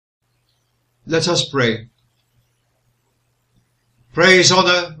Let us pray. Praise,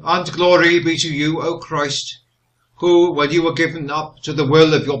 honour, and glory be to you, O Christ, who, when you were given up to the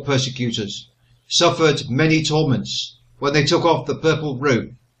will of your persecutors, suffered many torments when they took off the purple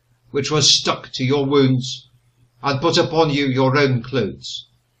robe, which was stuck to your wounds, and put upon you your own clothes.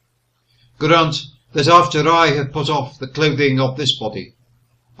 Grant that after I have put off the clothing of this body,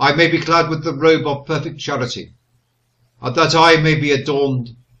 I may be clad with the robe of perfect charity, and that I may be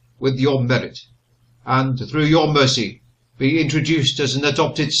adorned with your merit, and through your mercy be introduced as an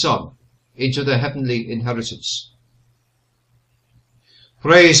adopted son into the heavenly inheritance.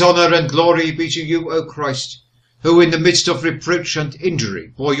 Praise, honour, and glory be to you, O Christ, who in the midst of reproach and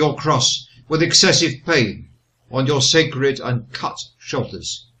injury bore your cross with excessive pain on your sacred and cut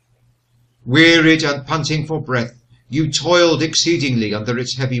shoulders. Wearied and panting for breath, you toiled exceedingly under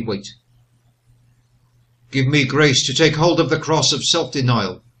its heavy weight. Give me grace to take hold of the cross of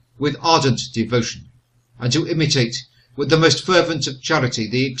self-denial with ardent devotion, and to imitate with the most fervent of charity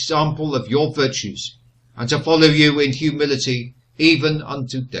the example of your virtues, and to follow you in humility even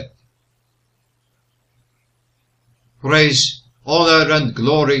unto death. Praise, honour, and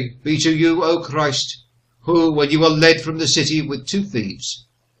glory be to you, O Christ, who, when you were led from the city with 2 thieves,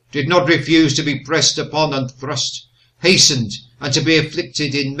 did not refuse to be pressed upon and thrust, hastened, and to be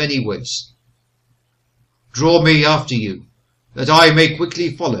afflicted in many ways. Draw me after you, that I may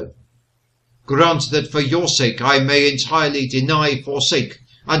quickly follow. Grant that for your sake I may entirely deny, forsake,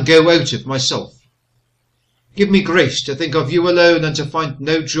 and go out of myself. Give me grace to think of you alone, and to find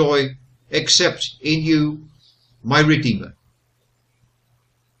no joy except in you, my Redeemer.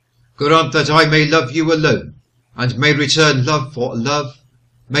 Grant that I may love you alone, and may return love for love.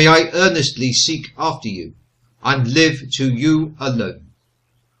 May I earnestly seek after you, and live to you alone.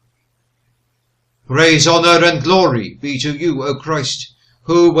 Praise, honour, and glory be to you, O Christ,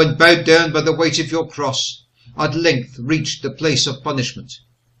 who, when bowed down by the weight of your cross, at length reached the place of punishment,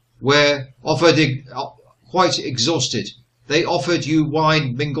 where, quite exhausted, they offered you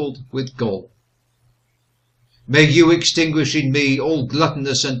wine mingled with gall. May you extinguish in me all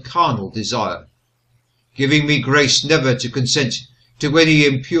gluttonous and carnal desire, giving me grace never to consent to any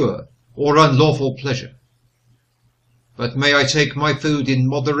impure or unlawful pleasure. But may I take my food in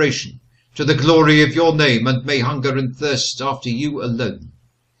moderation, to the glory of your name, and may hunger and thirst after you alone,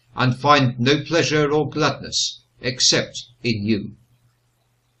 and find no pleasure or gladness except in you.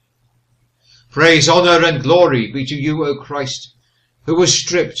 Praise, honour, and glory be to you, O Christ, who was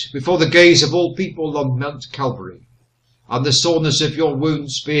stripped before the gaze of all people on Mount Calvary, and the soreness of your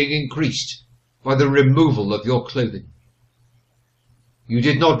wounds being increased by the removal of your clothing. You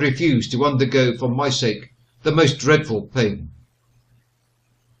did not refuse to undergo for my sake the most dreadful pain.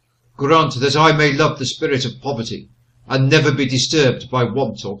 Grant that I may love the spirit of poverty, and never be disturbed by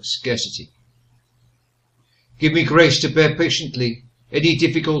want or scarcity. Give me grace to bear patiently any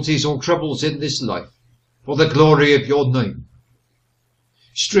difficulties or troubles in this life, for the glory of your name.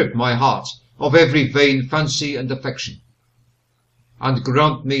 Strip my heart of every vain fancy and affection, and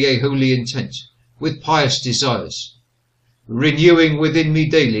grant me a holy intent with pious desires, renewing within me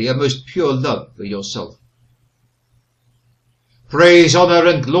daily a most pure love for yourself. Praise, honour,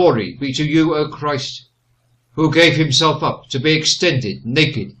 and glory be to you, O Christ, who gave himself up to be extended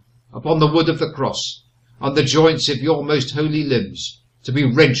naked upon the wood of the cross, and the joints of your most holy limbs to be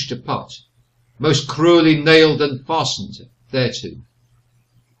wrenched apart, most cruelly nailed and fastened thereto.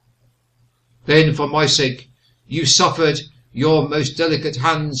 Then for my sake you suffered your most delicate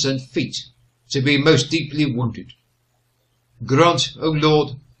hands and feet to be most deeply wounded. Grant, O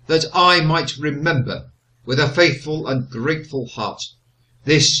Lord, that I might remember with a faithful and grateful heart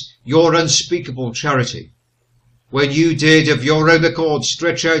this your unspeakable charity, when you did of your own accord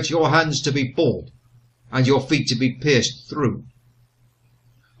stretch out your hands to be bored, and your feet to be pierced through.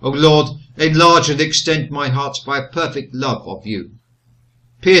 O Lord, enlarge and extend my heart by a perfect love of you.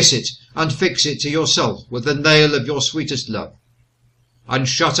 Pierce it and fix it to yourself with the nail of your sweetest love, and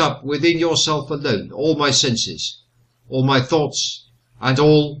shut up within yourself alone all my senses, all my thoughts, and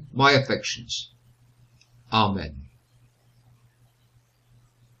all my affections. Amen.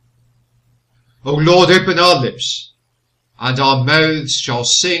 O Lord, open our lips, and our mouths shall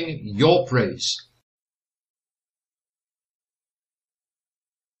sing your praise.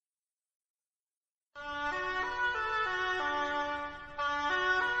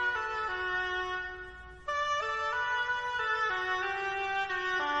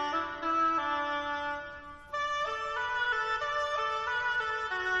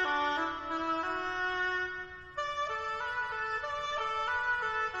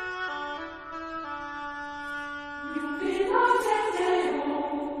 You belong to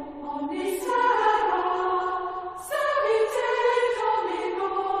Deo, omniscient.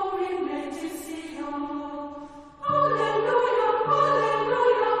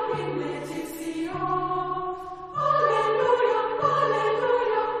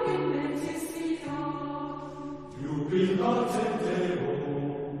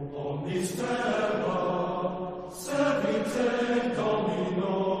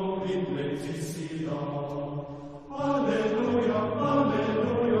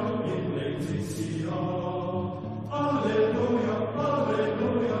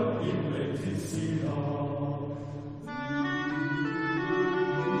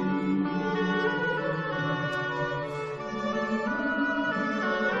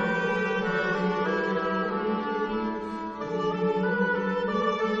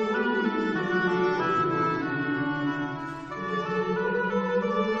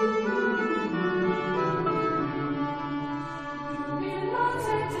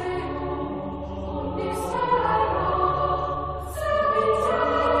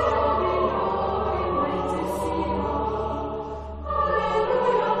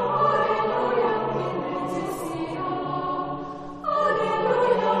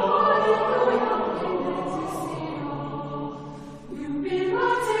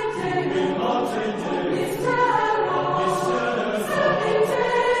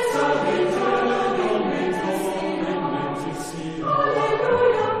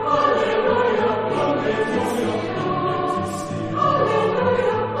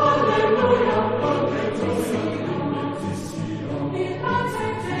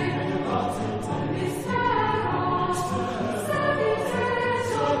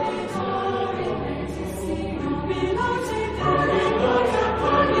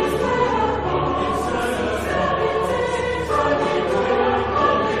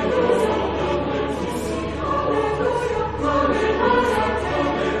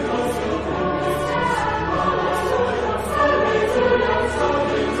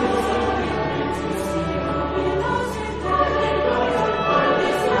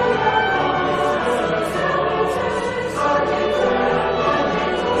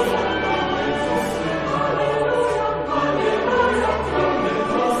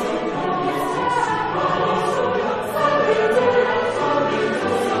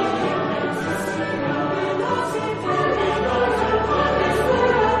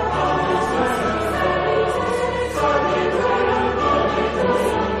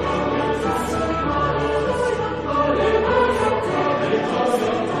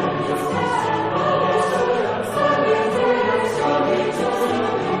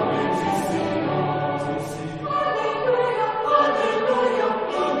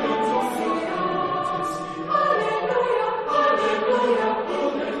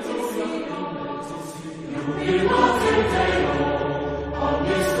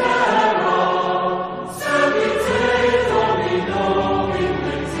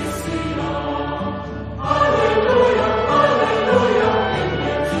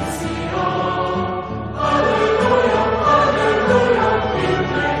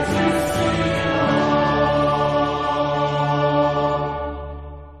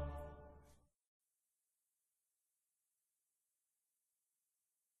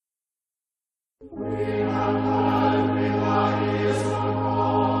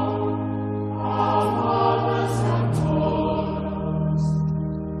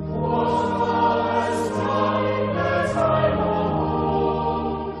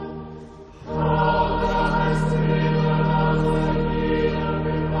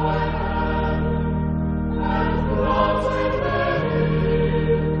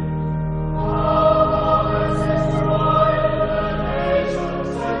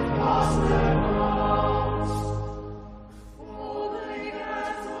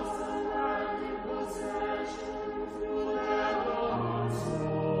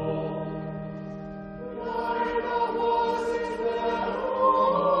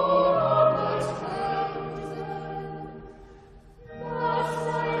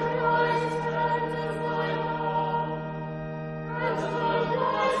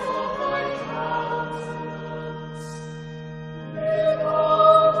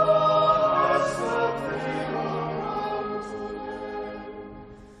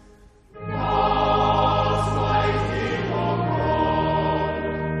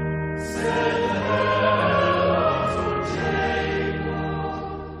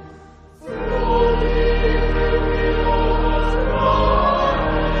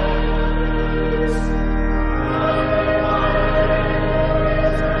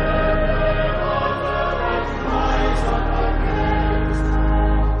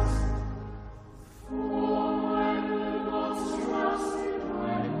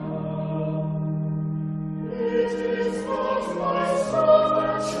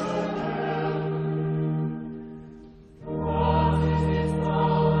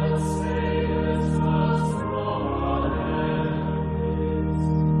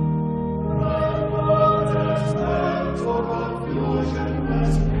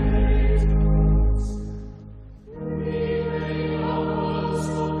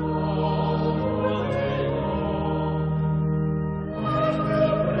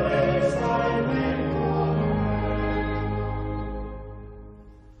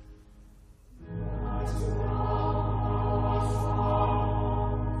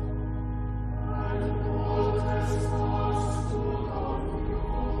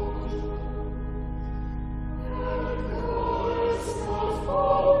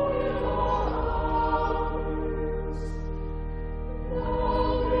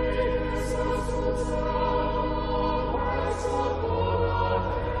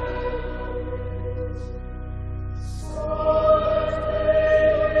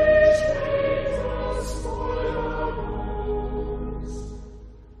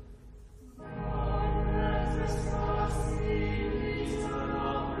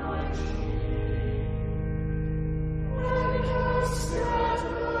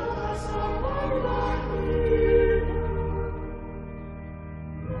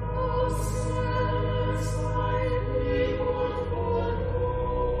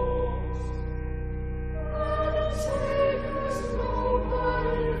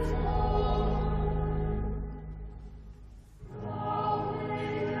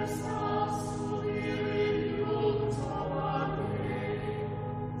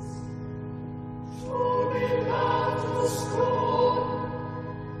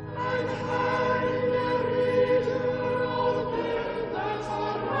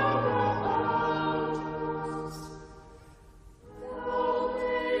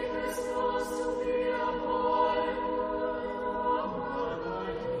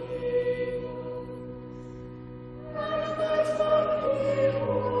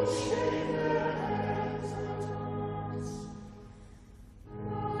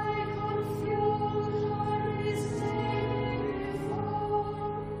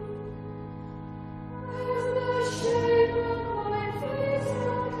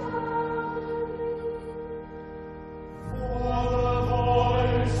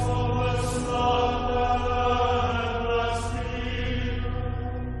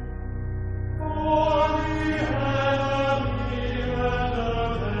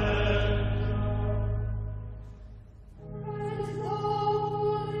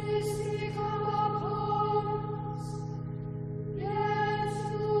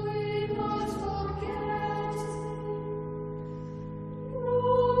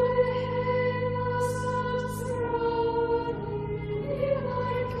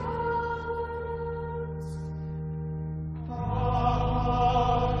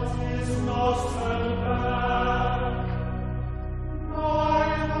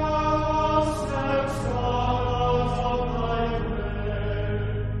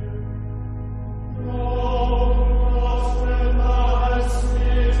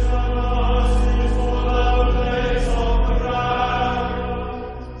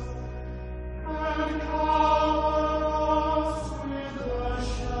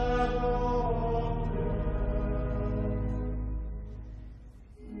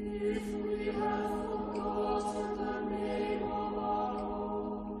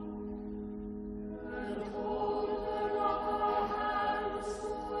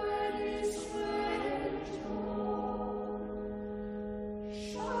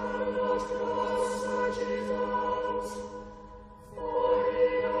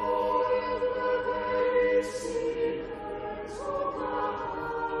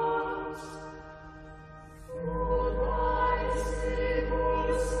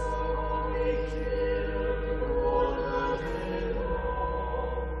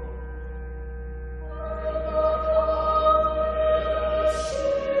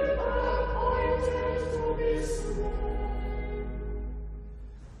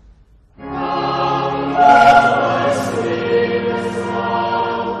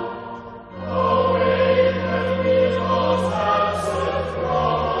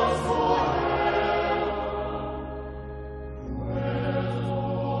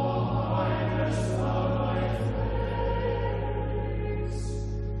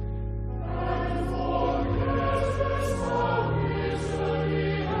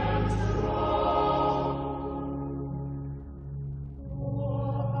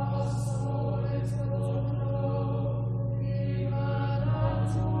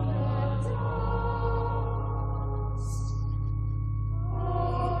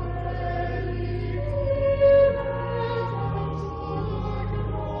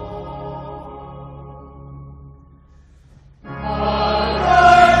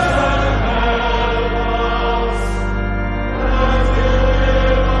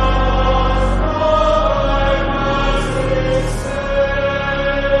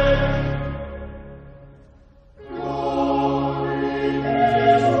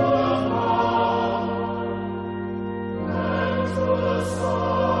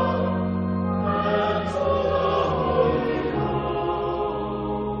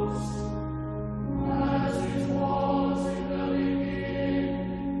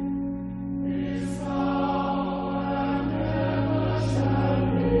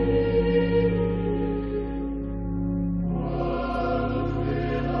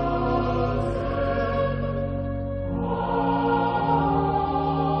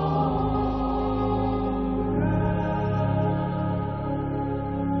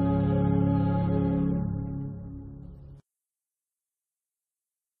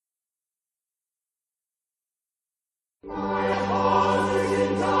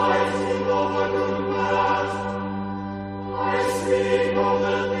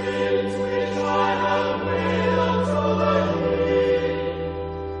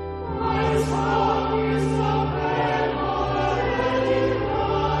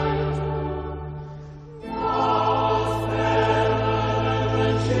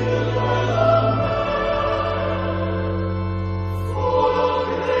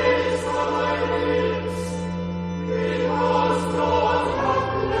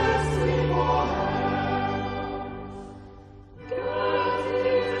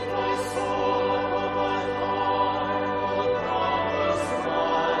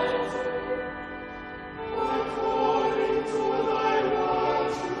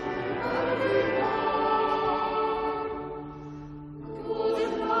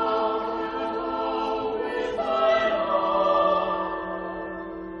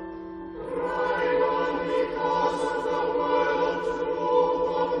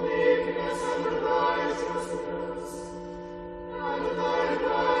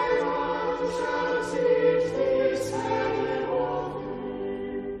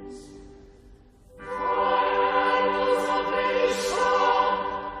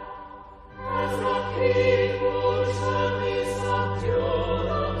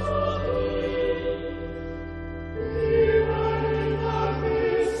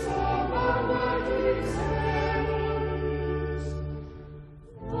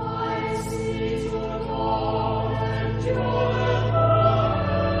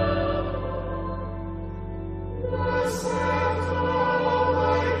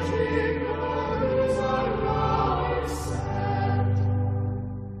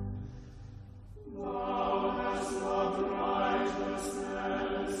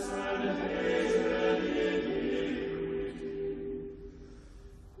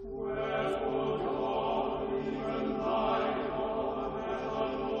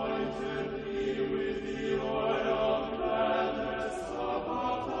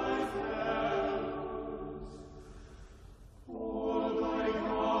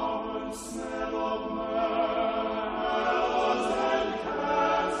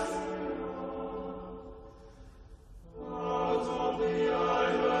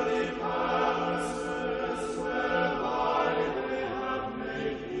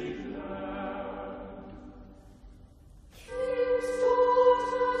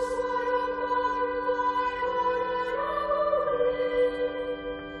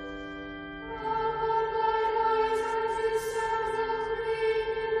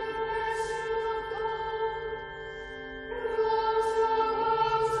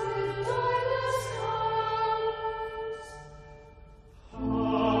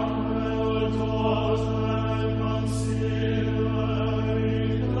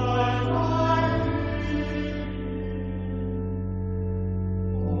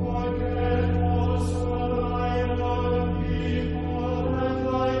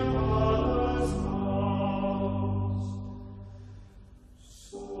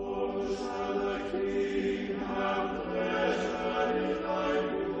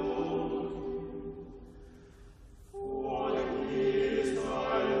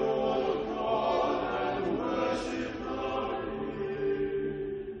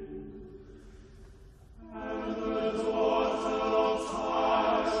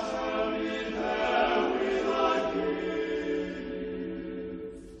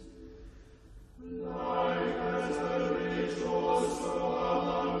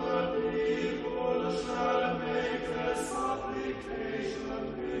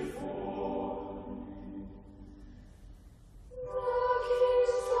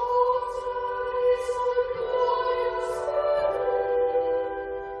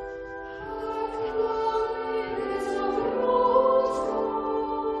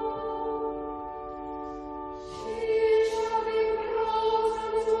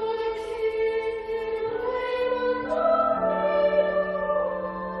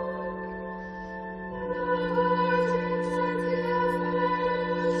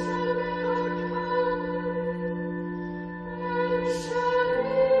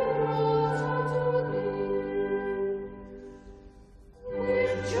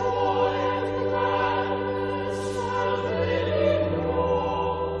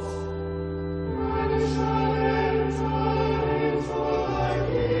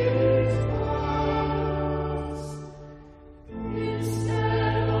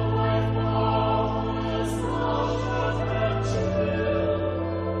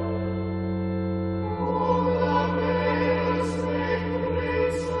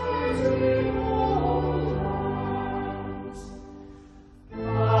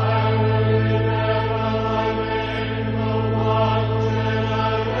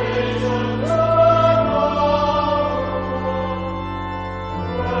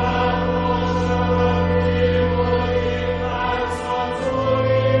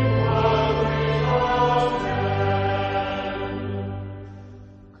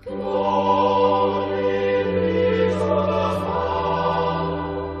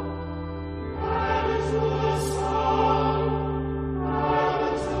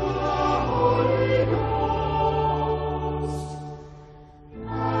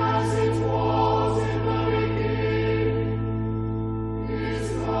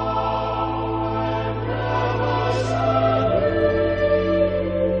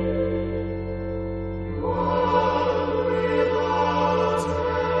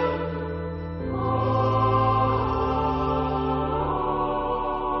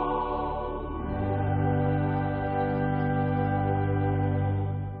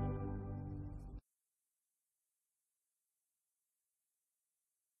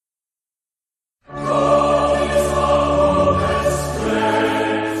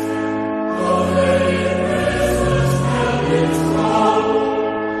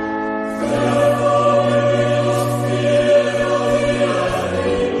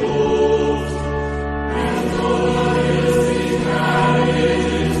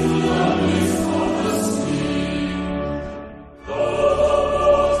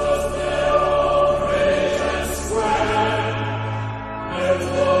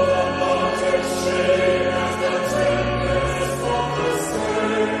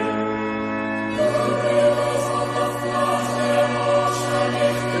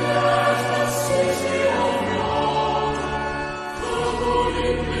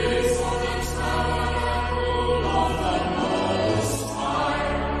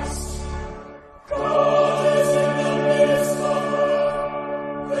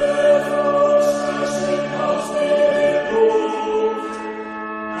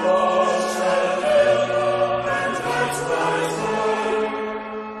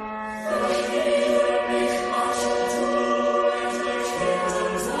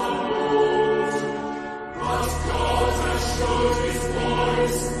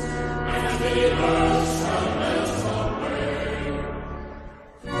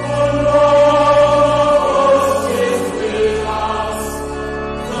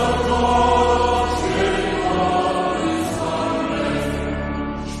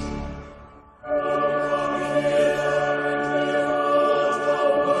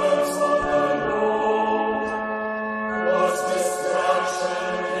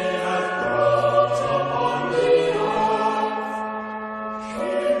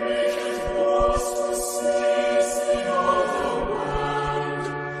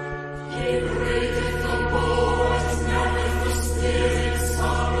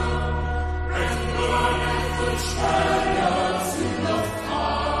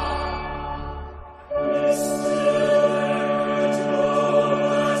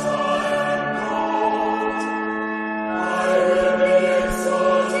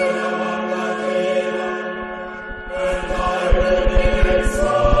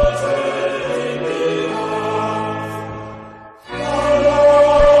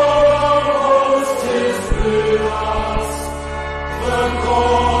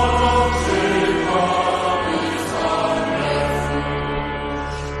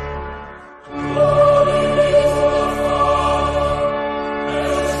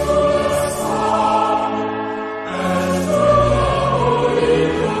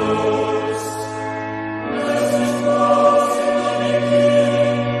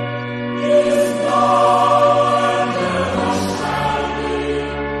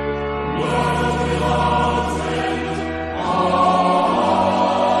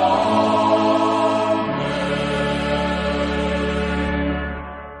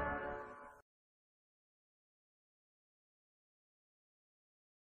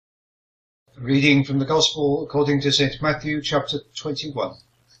 Reading from the Gospel according to St. Matthew, chapter 21.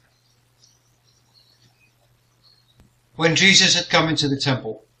 When Jesus had come into the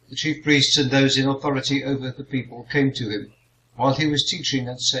temple, the chief priests and those in authority over the people came to him while he was teaching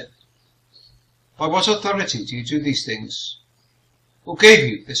and said, "By what authority do you do these things? Who gave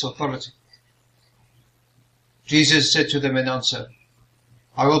you this authority?" Jesus said to them in answer,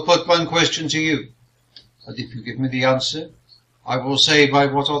 "I will put one question to you, and if you give me the answer, I will say by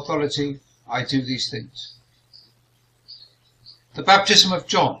what authority I do these things. The baptism of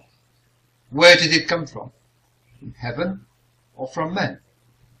John, where did it come from? From heaven or from men?"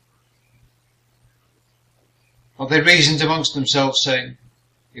 But they reasoned amongst themselves, saying,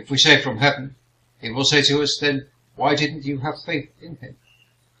 "If we say from heaven, he will say to us, then why didn't you have faith in him?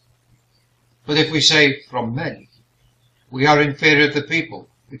 But if we say from men, we are in fear of the people,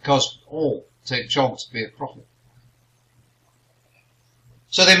 because all take John to be a prophet."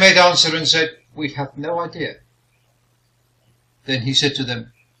 So they made answer and said, "We have no idea." Then he said to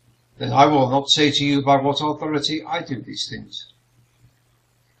them, "Then I will not say to you by what authority I do these things.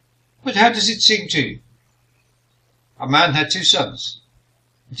 But how does it seem to you? A man had 2 sons,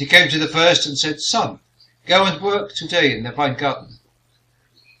 and he came to the first and said, 'Son, go and work today in the vine garden.'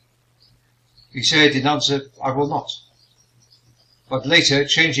 He said in answer, 'I will not.' But later,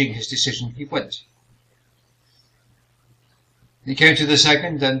 changing his decision, he went. He came to the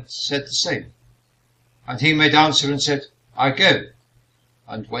second and said the same. And he made answer and said, 'I go,'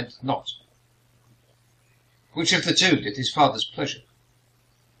 and went not. Which of the 2 did his father's pleasure?"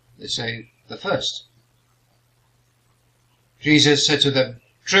 They say, "The first." Jesus said to them,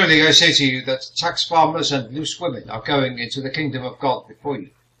 "Truly I say to you that tax farmers and loose women are going into the kingdom of God before you.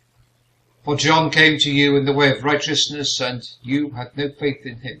 For John came to you in the way of righteousness, and you had no faith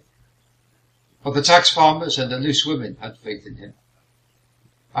in him. But the tax farmers and the loose women had faith in him.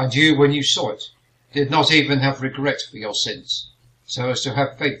 And you, when you saw it, did not even have regret for your sins, so as to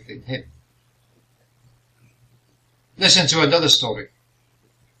have faith in him." Listen to another story.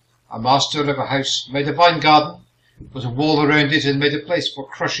 A master of a house made a vine garden, put a wall around it, and made a place for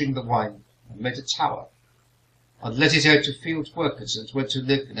crushing the wine, and made a tower, and let it out to field workers, and went to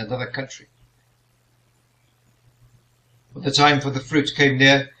live in another country. When the time for the fruit came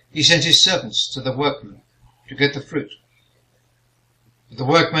near, he sent his servants to the workmen to get the fruit. But the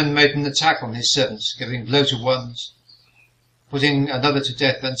workmen made an attack on his servants, giving blow to one, putting another to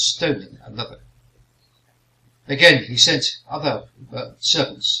death, and stoning another. Again he sent other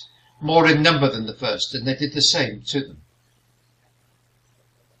servants, more in number than the first, and they did the same to them.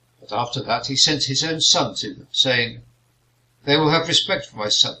 But after that he sent his own son to them, saying, "They will have respect for my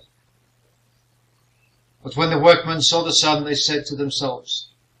son." But when the workmen saw the son, they said to themselves,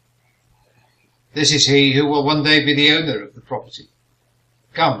 "This is he who will one day be the owner of the property.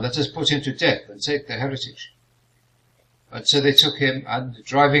 Come, let us put him to death and take the heritage." And so they took him, and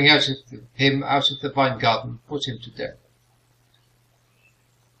driving him out of the vine garden, put him to death.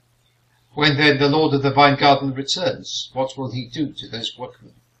 When then the Lord of the vine garden returns, what will he do to those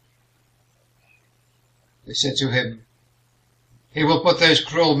workmen? They said to him, "He will put those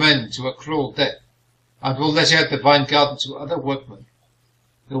cruel men to a cruel death, and will let out the vine garden to other workmen,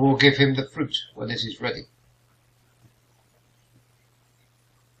 who will give him the fruit when it is ready."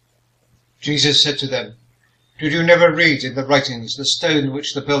 Jesus said to them, "Did you never read in the writings the stone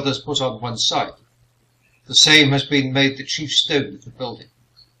which the builders put on one side? The same has been made the chief stone of the building.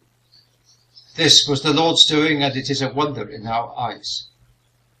 This was the Lord's doing, and it is a wonder in our eyes.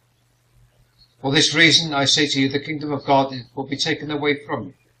 For this reason I say to you, the kingdom of God will be taken away from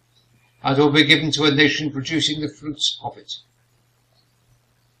you, and will be given to a nation producing the fruits of it.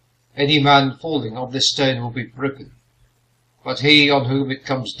 Any man falling on this stone will be broken, but he on whom it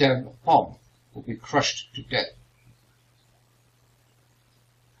comes down upon will be crushed to death."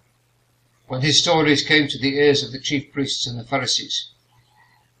 When his stories came to the ears of the chief priests and the Pharisees,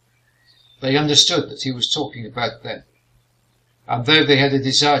 they understood that he was talking about them, and though they had a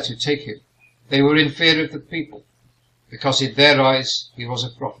desire to take him, they were in fear of the people, because in their eyes he was a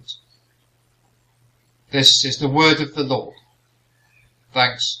prophet. This is the word of the Lord.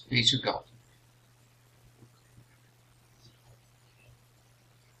 Thanks be to God.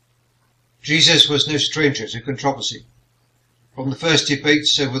 Jesus was no stranger to controversy. From the first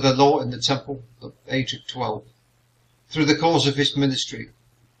debates over the law in the temple, at the age of 12, through the course of his ministry,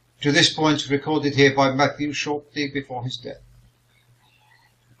 to this point recorded here by Matthew shortly before his death.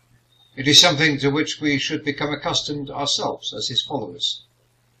 It is something to which we should become accustomed ourselves as his followers,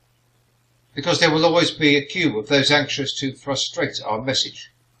 because there will always be a queue of those anxious to frustrate our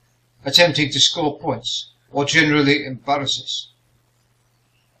message, attempting to score points or generally embarrass us.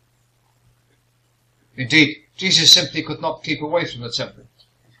 Indeed, Jesus simply could not keep away from the temple,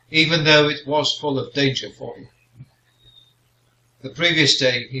 even though it was full of danger for him. The previous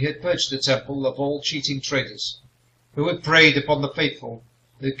day he had purged the temple of all cheating traders, who had preyed upon the faithful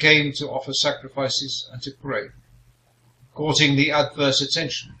who came to offer sacrifices and to pray, courting the adverse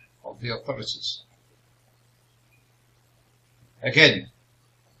attention of the authorities. Again,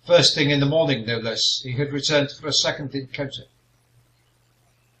 first thing in the morning no less, he had returned for a second encounter.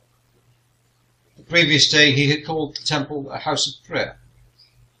 The previous day he had called the temple a house of prayer,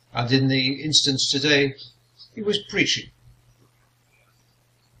 and in the instance today he was preaching.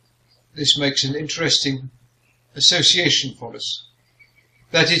 This makes an interesting association for us,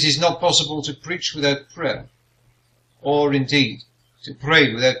 that it is not possible to preach without prayer, or indeed to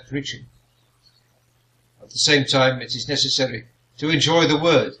pray without preaching. At the same time, it is necessary to enjoy the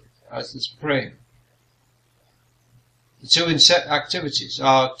word as is praying. The two activities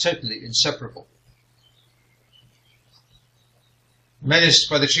are totally inseparable. Menaced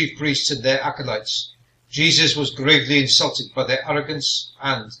by the chief priests and their acolytes, Jesus was gravely insulted by their arrogance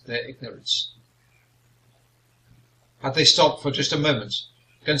and their ignorance. Had they stopped for just a moment,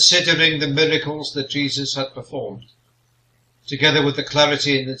 considering the miracles that Jesus had performed, together with the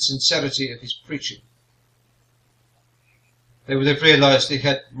clarity and the sincerity of his preaching, they would have realized he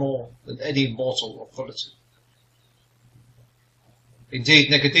had more than any mortal authority. Indeed,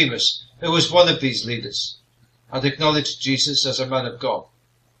 Nicodemus, who was one of these leaders, had acknowledged Jesus as a man of God.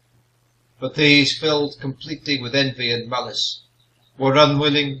 But these, filled completely with envy and malice, were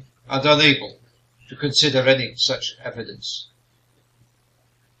unwilling and unable to consider any such evidence.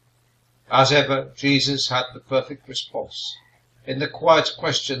 As ever, Jesus had the perfect response in the quiet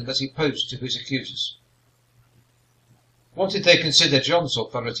question that he posed to his accusers. What did they consider John's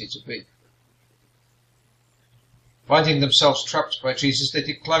authority to be? Finding themselves trapped by Jesus, they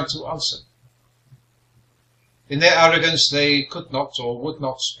declined to answer. In their arrogance, they could not or would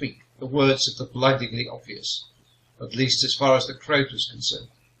not speak the words of the blindingly obvious, at least as far as the crowd was concerned.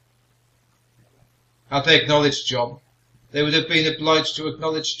 Had they acknowledged John, they would have been obliged to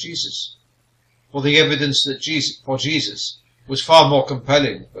acknowledge Jesus, for the evidence that for Jesus was far more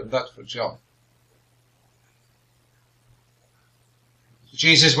compelling than that for John.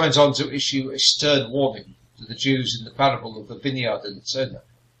 Jesus went on to issue a stern warning to the Jews in the parable of the vineyard and its owner.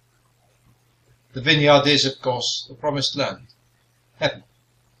 The vineyard is, of course, the promised land, heaven,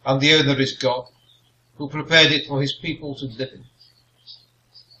 and the owner is God, who prepared it for his people to live in.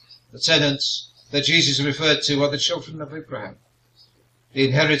 The tenants that Jesus referred to are the children of Abraham, the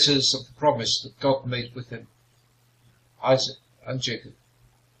inheritors of the promise that God made with him, Isaac and Jacob.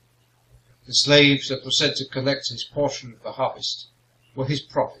 The slaves that were sent to collect his portion of the harvest were his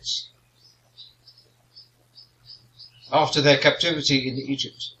prophets. After their captivity in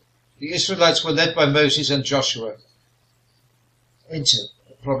Egypt, the Israelites were led by Moses and Joshua into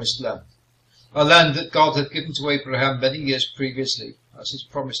the promised land, a land that God had given to Abraham many years previously as his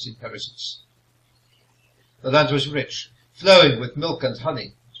promised inheritance. The land was rich, flowing with milk and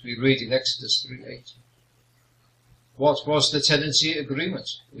honey, as we read in Exodus 3:8. What was the tenancy agreement,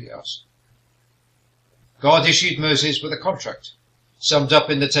 we ask? God issued Moses with a contract, summed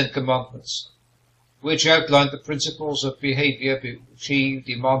up in the Ten Commandments, which outlined the principles of behavior which he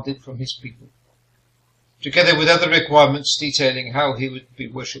demanded from his people, together with other requirements detailing how he would be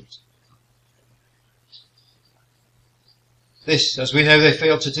worshipped. This, as we know, they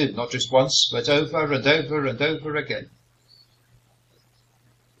failed to do, not just once, but over and over and over again.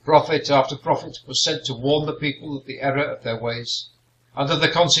 Prophet after prophet was sent to warn the people of the error of their ways and of the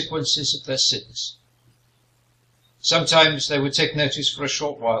consequences of their sins. Sometimes they would take notice for a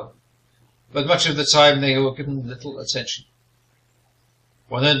short while, but much of the time they were given little attention.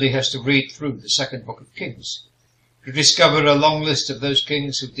 One only has to read through the second book of Kings to discover a long list of those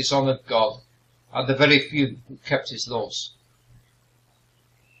kings who dishonoured God and the very few who kept his laws.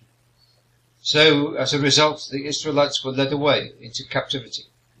 So, as a result, the Israelites were led away into captivity.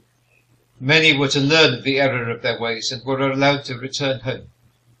 Many were to learn of the error of their ways and were allowed to return home,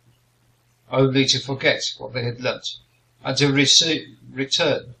 only to forget what they had learnt and to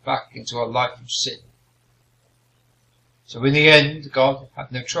return back into a life of sin. So in the end, God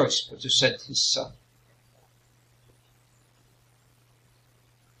had no choice but to send his Son.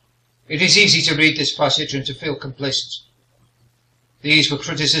 It is easy to read this passage and to feel complacent. These were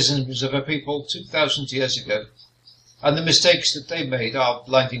criticisms of a people 2,000 years ago, and the mistakes that they made are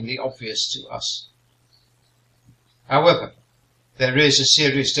blindingly obvious to us. However, there is a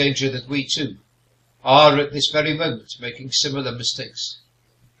serious danger that we too are at this very moment making similar mistakes.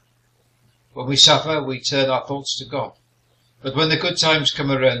 When we suffer, we turn our thoughts to God, but when the good times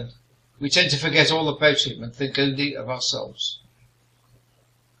come around, we tend to forget all about him and think only of ourselves.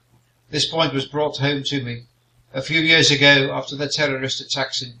 This point was brought home to me a few years ago after the terrorist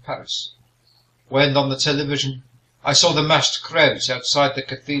attacks in Paris, when on the television I saw the massed crowds outside the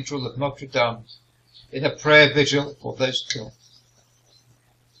Cathedral of Notre Dame in a prayer vigil for those killed.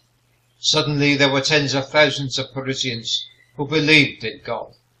 Suddenly there were tens of thousands of Parisians who believed in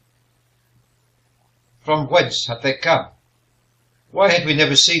God. From whence had they come? Why had we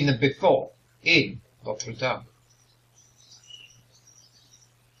never seen them before in Notre Dame?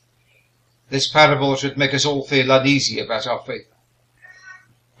 This parable should make us all feel uneasy about our faith.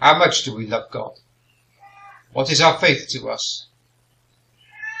 How much do we love God? What is our faith to us?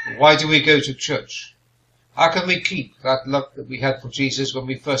 Why do we go to church? How can we keep that love that we had for Jesus when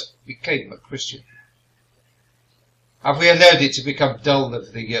we first became a Christian? Have we allowed it to become dull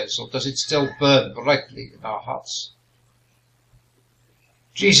over the years, or does it still burn brightly in our hearts?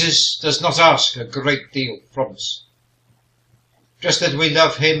 Jesus does not ask a great deal from us, just that we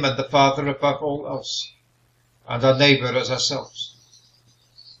love him and the Father above all else, and our neighbour as ourselves.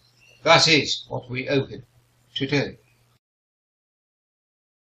 That is what we owe him today.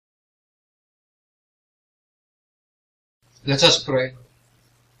 Let us pray.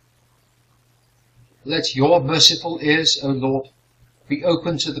 Let your merciful ears, O Lord, be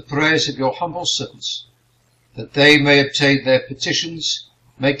open to the prayers of your humble servants, that they may obtain their petitions,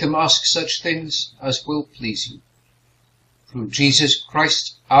 make them ask such things as will please you. Through Jesus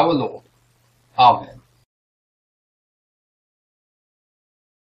Christ our Lord. Amen.